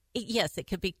impression. Yes, it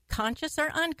could be conscious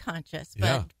or unconscious,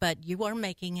 but you are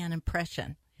making an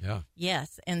impression. Yeah.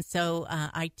 Yes, and so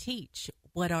I teach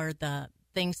what are the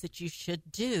things that you should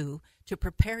do to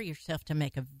prepare yourself to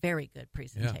make a very good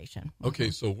presentation. Yeah. Okay,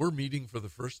 so we're meeting for the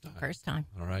first time. First time.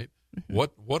 All right.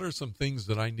 What are some things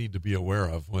that I need to be aware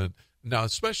of now,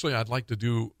 especially I'd like to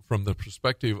do from the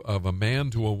perspective of a man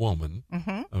to a woman.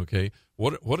 Okay.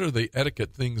 What are the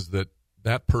etiquette things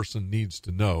that person needs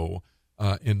to know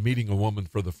in meeting a woman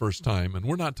for the first time? And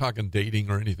we're not talking dating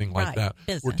or anything like that.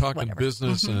 Business, we're talking whatever.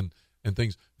 business and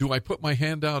things. Do I put my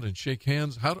hand out and shake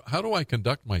hands? How do I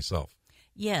conduct myself?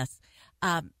 Yes.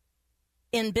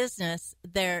 In business,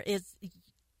 there is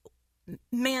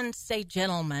men stay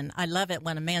gentlemen. I love it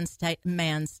when a man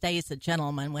stays a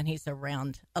gentleman when he's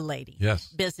around a lady. Yes.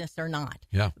 Business or not.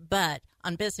 Yeah. But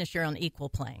on business, you're on equal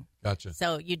plane. Gotcha.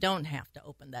 So you don't have to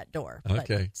open that door.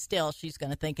 Okay. But still, she's going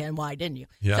to think, and why didn't you?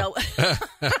 Yeah. So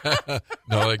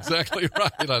No, exactly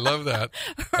right. I love that.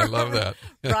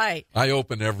 Right. I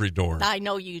open every door. I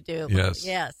know you do. Yes.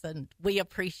 Yes, and we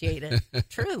appreciate it,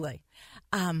 truly.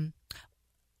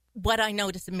 What I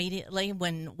notice immediately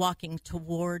when walking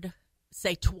toward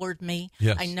me,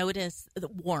 yes. I notice the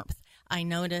warmth. I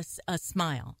notice a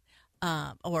smile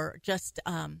or just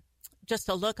a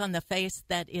look on the face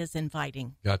that is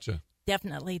inviting. Gotcha.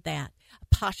 Definitely that.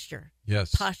 Posture.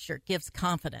 Yes. Posture gives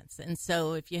confidence. And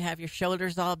so if you have your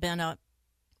shoulders all bent up,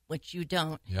 which you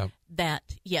don't, that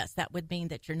would mean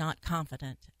that you're not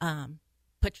confident.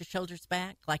 Put your shoulders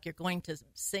back like you're going to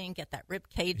sing, get that rib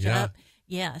cage up.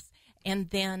 Yes.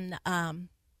 And then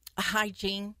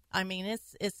hygiene. I mean,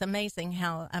 it's amazing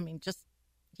how,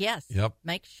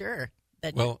 make sure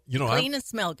that you're clean and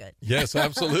smell good. Yes,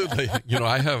 absolutely.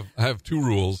 I have two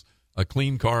rules: a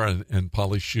clean car and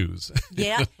polished shoes.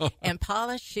 Yeah, and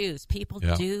polished shoes. People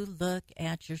do look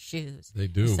at your shoes. They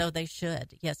do. So they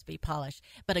should, be polished.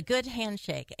 But a good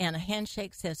handshake, and a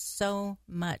handshake says so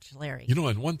much, Larry.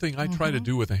 And one thing I try to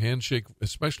do with a handshake,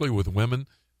 especially with women,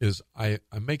 is I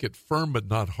make it firm but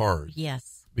not hard.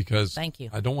 Yes. Because thank you.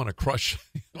 I don't want to crush,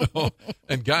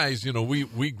 And guys,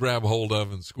 we grab hold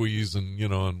of and squeeze and,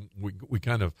 and we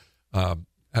kind of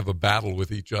have a battle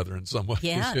with each other in some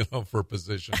ways, for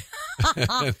position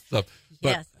and stuff.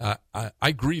 But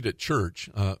I greet at church.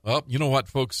 You know what,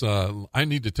 folks? I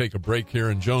need to take a break here.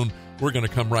 And Joan, we're going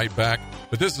to come right back.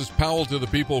 But this is Powell to the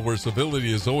People, where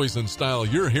civility is always in style.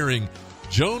 You're hearing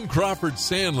Joan Crawford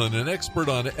Sandlin, an expert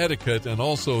on etiquette and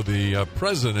also the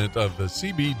president of the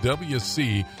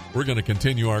CBWC. We're going to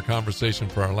continue our conversation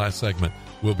for our last segment.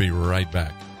 We'll be right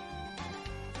back.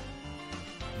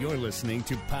 You're listening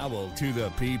to Powell to the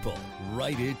People.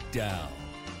 Write it down.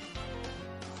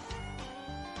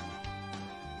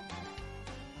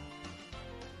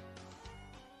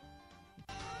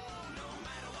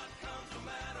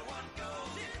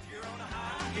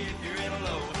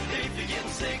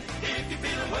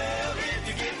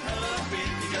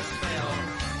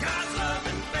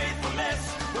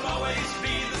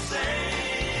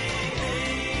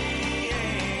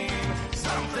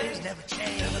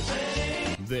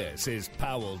 This is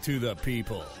Powell to the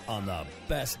People on the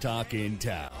best talk in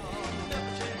town.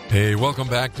 Hey, welcome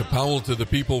back to Powell to the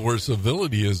People, where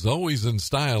civility is always in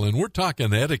style. And we're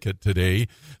talking etiquette today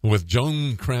with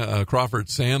Joan Crawford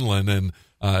Sandlin, and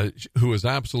who is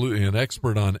absolutely an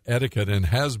expert on etiquette and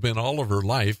has been all of her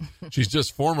life. She's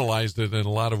just formalized it in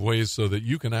a lot of ways so that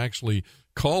you can actually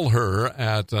call her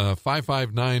at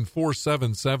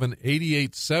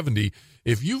 559-477-8870.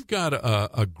 If you've got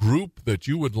a group that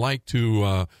you would like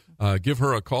to give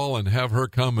her a call and have her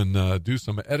come and do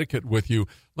some etiquette with you.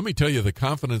 Let me tell you, the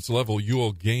confidence level you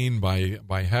will gain by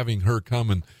having her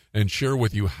come and share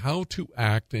with you how to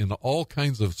act in all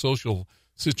kinds of social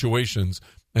situations.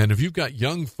 And if you've got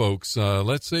young folks,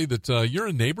 let's say that you're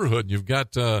in a neighborhood and you've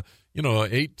got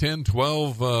 8, 10,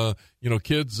 12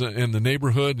 kids in the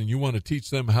neighborhood, and you want to teach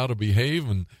them how to behave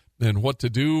and what to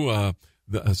do.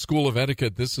 The School of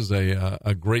Etiquette, this is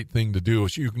a great thing to do.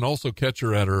 You can also catch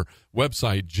her at her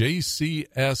website,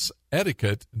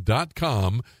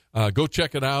 jcsetiquette.com. Go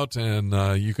check it out,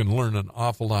 and you can learn an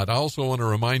awful lot. I also want to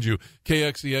remind you,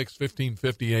 KXEX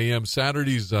 1550 AM,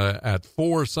 Saturdays at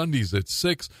 4, Sundays at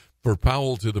 6 for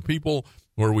Powell to the People,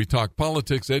 where we talk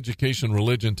politics, education,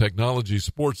 religion, technology,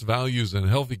 sports, values, and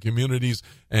healthy communities,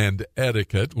 and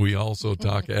etiquette. We also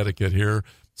talk etiquette here.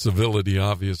 Civility,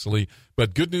 obviously.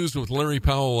 But good news with Larry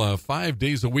Powell, 5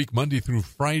 days a week, Monday through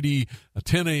Friday,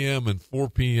 10 a.m. and 4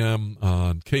 p.m.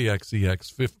 on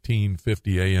KXEX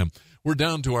 1550 a.m. We're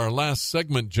down to our last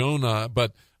segment, Joan,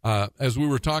 but as we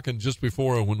were talking just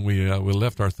before when we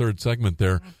left our third segment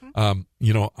there, I'm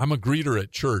a greeter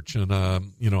at church, and, I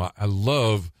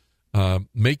love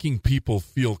making people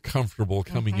feel comfortable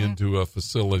coming into a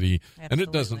facility. Absolutely. And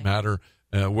it doesn't matter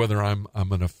whether I'm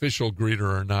an official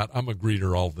greeter or not. I'm a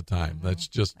greeter all the time. That's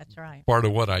right. Part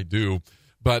of what I do.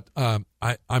 But I'm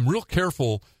real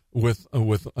careful with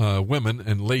women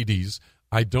and ladies.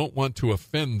 I don't want to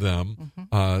offend them.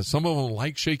 Some of them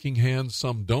like shaking hands.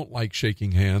 Some don't like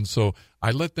shaking hands. So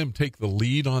I let them take the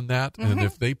lead on that. And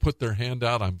if they put their hand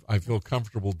out, I feel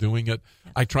comfortable doing it.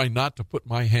 I try not to put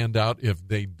my hand out if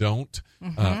they don't,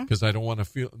 because I don't want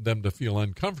them to feel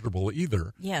uncomfortable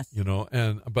either. Yes.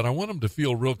 But I want them to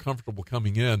feel real comfortable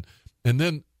coming in. And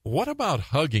then what about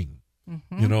hugging?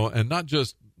 And not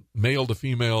just male to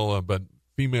female, but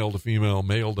female to female,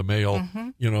 male to male.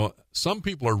 Some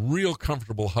people are real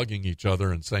comfortable hugging each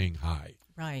other and saying hi.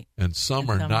 Right. And some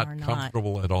are not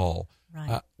comfortable at all.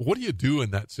 Right. What do you do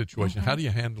in that situation? How do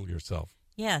you handle yourself?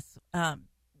 Yes.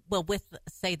 Well, with,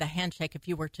 say, the handshake, if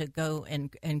you were to go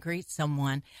and greet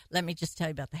someone, let me just tell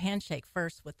you about the handshake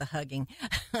first with the hugging.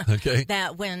 Okay.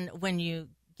 That when you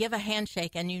give a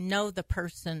handshake and you know the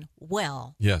person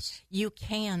well, yes, you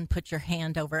can put your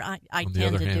hand over. I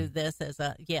tend to do this as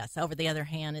over the other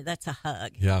hand. That's a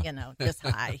hug. Yeah. Just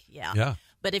hi. Yeah. Yeah.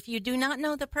 But if you do not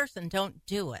know the person, don't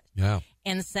do it. Yeah.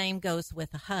 And the same goes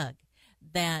with a hug.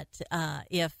 That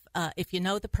if you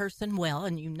know the person well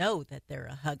and you know that they're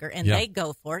a hugger and they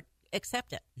go for it,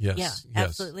 accept it. Yes. Yeah,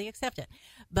 absolutely accept it.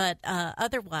 But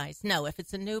otherwise, no, if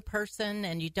it's a new person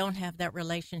and you don't have that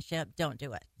relationship, don't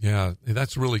do it. Yeah,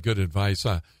 that's really good advice.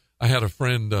 I had a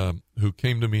friend who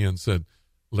came to me and said,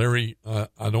 Larry,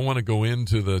 I don't want to go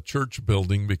into the church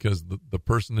building because the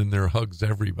person in there hugs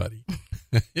everybody.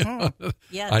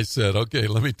 Yes. I said, okay,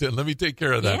 let me take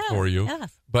care of that for you.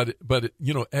 Yes. But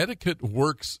etiquette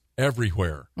works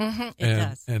everywhere. It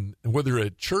does. And whether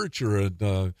at church or at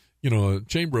a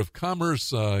chamber of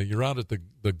commerce, you're out at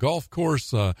the golf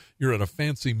course, you're at a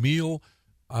fancy meal.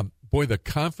 Boy, the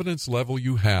confidence level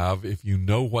you have if you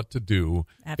know what to do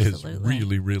is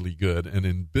really, really good. And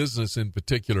in business in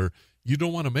particular, you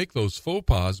don't want to make those faux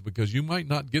pas because you might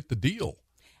not get the deal.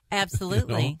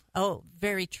 Absolutely. Oh,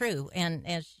 very true. And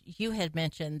as you had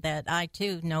mentioned, that I,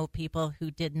 too, know people who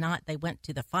did not. They went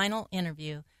to the final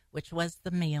interview, which was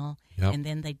the meal, and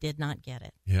then they did not get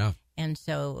it. Yeah. And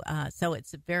so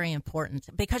it's very important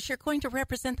because you're going to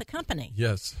represent the company.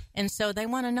 Yes. And so they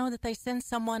want to know that they send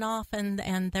someone off and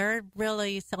they're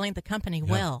really selling the company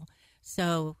well.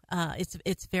 So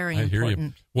it's very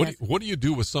important. Hear you. What do you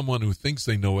do with someone who thinks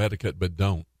they know etiquette but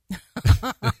don't?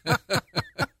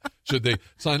 Should they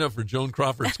sign up for Joan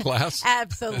Crawford's class?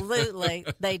 Absolutely.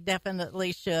 They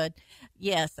definitely should.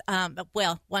 Yes.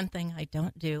 Well, one thing I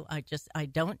don't do, I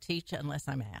don't teach unless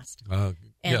I'm asked.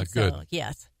 Good.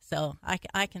 Yes. So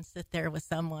I can sit there with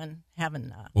someone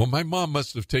having. Well, my mom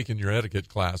must have taken your etiquette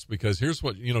class because here's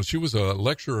what, she was a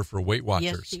lecturer for Weight Watchers.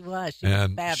 Yes, she was. She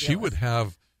was fabulous. She would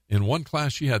have, in one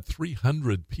class, she had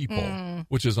 300 people,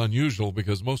 which is unusual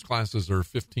because most classes are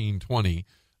 15, 20.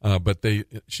 But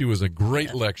she was a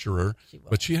great lecturer,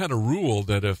 but she had a rule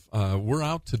that if we're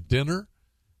out to dinner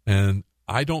and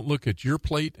I don't look at your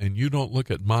plate and you don't look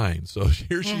at mine. So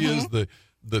here she is,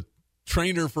 the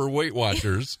trainer for Weight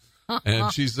Watchers.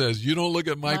 And she says, you don't look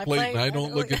at my plate and I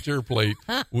don't look at your plate.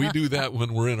 We do that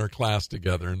when we're in our class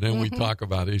together, and then we talk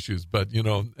about issues. But,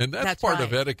 and that's part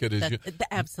of etiquette is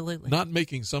absolutely not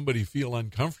making somebody feel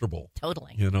uncomfortable.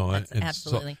 Totally.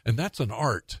 Absolutely. And that's an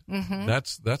art.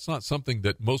 That's not something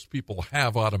that most people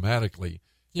have automatically.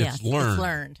 Yes, it's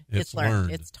learned. It's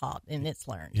learned. It's taught, and it's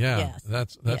learned. Yeah,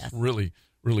 yes. That's really,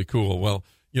 really cool. Well,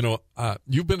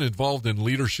 You've been involved in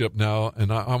leadership now,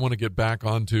 and I want to get back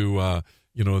onto,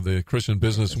 the Christian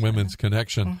Business Women's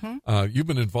Connection. Mm-hmm. You've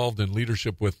been involved in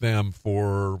leadership with them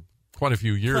for quite a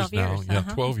few years 12 now. years, Yeah,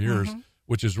 12 years,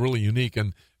 which is really unique.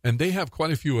 And they have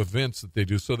quite a few events that they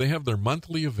do. So they have their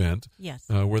monthly event, yes,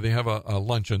 where they have a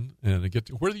luncheon, and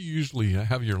where do you usually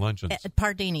have your luncheons? At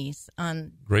Pardini's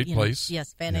on Great place.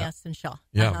 Yes, Van Ness and Shaw.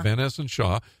 Yeah, Van Ness and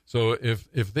Shaw. So if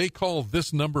they call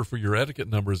this number for your etiquette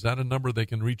number, is that a number they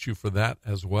can reach you for that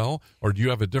as well, or do you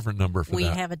have a different number for that? We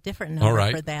have a different number All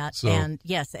right. for that, So, and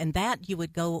that you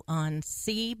would go on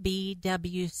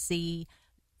cbwcfresno.com.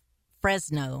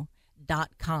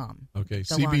 Okay,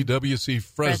 Go on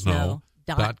cbwcfresno.com.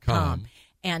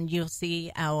 And you'll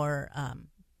see our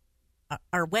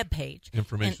webpage.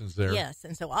 Information's there. Yes,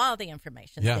 and so all the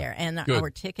information's Yeah, there. And good. our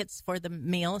tickets for the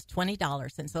meal is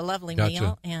 $20. And it's a lovely Gotcha.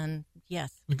 meal. And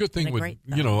yes. The good thing and a would, great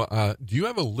do you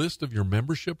have a list of your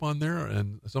membership on there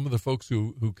and some of the folks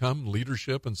who come,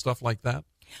 leadership and stuff like that?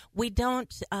 We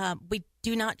don't. We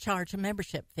do not charge a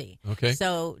membership fee. Okay.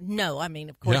 So no, I mean,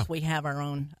 of course, Yeah. we have our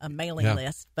own mailing Yeah.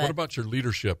 list. But what about your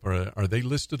leadership? Are they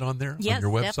listed on there yes, on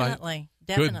your website?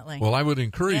 definitely. Good. Well, I would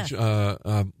encourage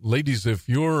ladies, if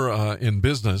you're in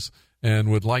business and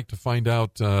would like to find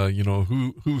out,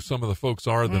 who some of the folks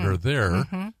are that are there,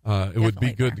 it would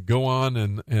be good to go on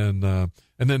and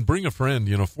then bring a friend.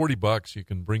 $40, you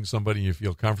can bring somebody you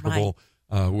feel comfortable.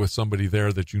 Right. With somebody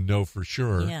there that you know for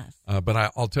sure. Yes. But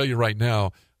I'll tell you right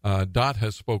now, Dot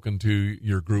has spoken to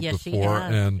your group Yes, she before,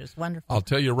 has. and It's wonderful. I'll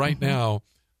tell you right now,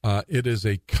 it is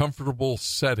a comfortable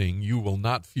setting. You will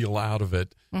not feel out of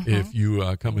it if you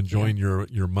come and join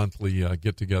your monthly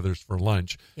get-togethers for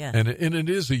lunch. Yes. And it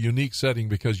is a unique setting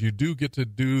because you do get to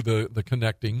do the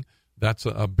connecting. That's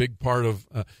a big part of,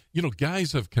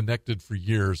 guys have connected for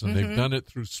years, and they've done it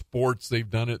through sports. They've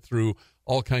done it through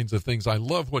all kinds of things. I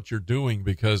love what you're doing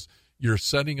because you're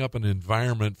setting up an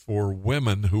environment for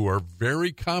women who are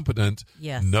very competent,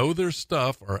 Yes. know their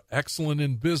stuff, are excellent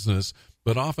in business,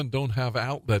 but often don't have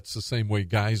outlets the same way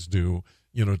guys do,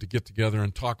 to get together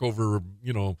and talk over,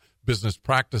 business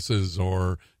practices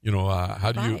or,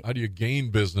 how do you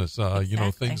gain business,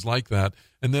 Exactly. things like that.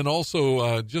 And then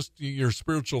also just your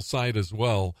spiritual side as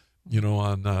well,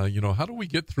 on, how do we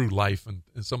get through life and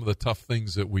some of the tough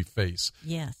things that we face?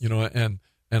 Yes. And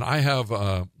I have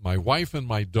my wife and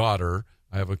my daughter.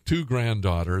 I have 2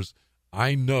 granddaughters.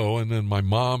 I know, and then my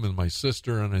mom and my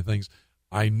sister and things.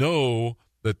 I know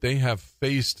that they have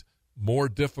faced more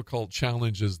difficult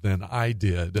challenges than I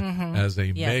did as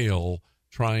a male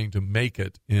trying to make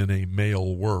it in a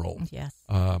male world. Yes.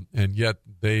 And yet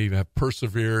they have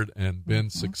persevered and been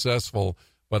successful.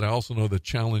 But I also know the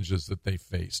challenges that they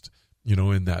faced,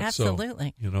 in that.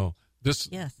 Absolutely. So, this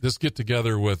get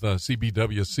together with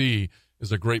CBWC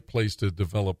is a great place to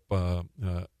develop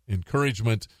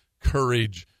encouragement,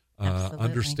 courage,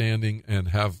 understanding, and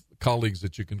have colleagues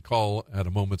that you can call at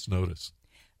a moment's notice.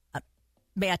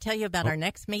 May I tell you about our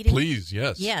next meeting? Please,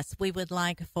 yes. Yes, we would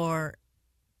like for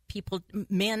people,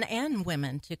 men and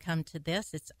women, to come to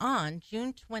this. It's on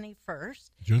June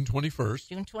 21st. June 21st.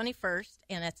 June 21st,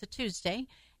 and it's a Tuesday.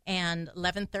 And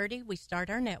 11:30, we start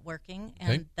our networking,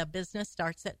 and the business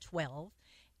starts at 12,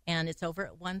 and it's over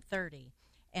at 1:30.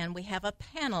 And we have a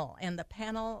panel, and the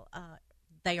panel,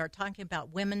 they are talking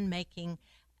about women making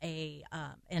an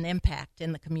impact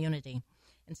in the community.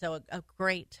 And so a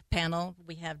great panel.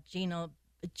 We have Gina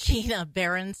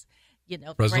Behrens,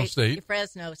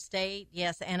 Fresno State,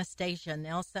 yes, Anastasia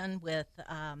Nelson with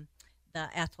the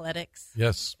athletics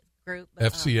group.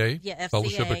 FCA, FCA,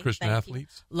 Fellowship of Christian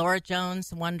Athletes. Laura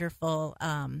Jones, wonderful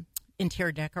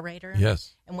interior decorator.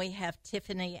 Yes. And we have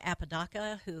Tiffany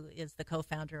Apodaca, who is the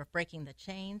co-founder of Breaking the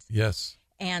Chains. Yes.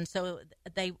 And so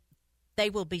they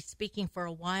will be speaking for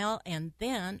a while, and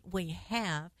then we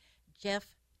have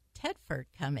Jeff Tedford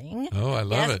coming. Oh, I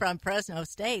love it. From Fresno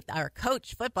State, our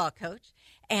football coach.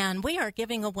 And we are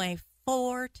giving away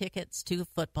 4 tickets to a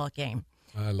football game.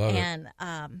 I love it.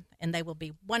 And they will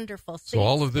be wonderful seats. So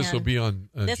all of this will be on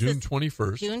June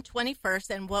 21st. June 21st.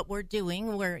 And what we're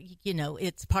doing,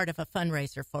 it's part of a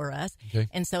fundraiser for us. Okay.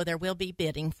 And so there will be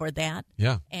bidding for that.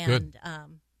 Yeah, and, good.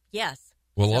 Yes.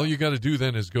 Well, all you got to do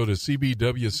then is go to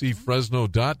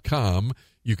cbwcfresno.com.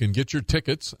 You can get your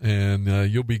tickets,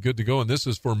 and you'll be good to go. And this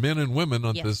is for men and women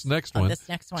on this next one.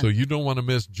 So you don't want to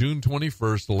miss June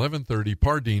 21st, 11:30,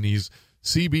 Pardini's,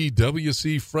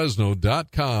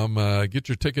 cbwcfresno.com. Get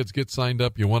your tickets, get signed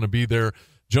up. You want to be there.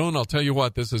 Joan, I'll tell you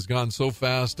what, this has gone so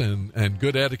fast, and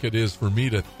good etiquette is for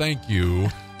me to thank you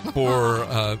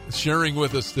for sharing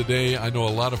with us today. I know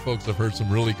a lot of folks have heard some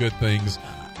really good things.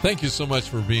 Thank you so much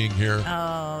for being here.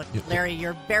 Oh, Larry,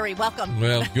 you're very welcome.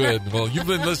 Well, good. Well, you've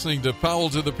been listening to Powell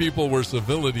to the People, where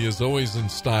civility is always in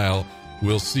style.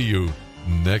 We'll see you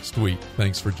next week.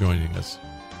 Thanks for joining us.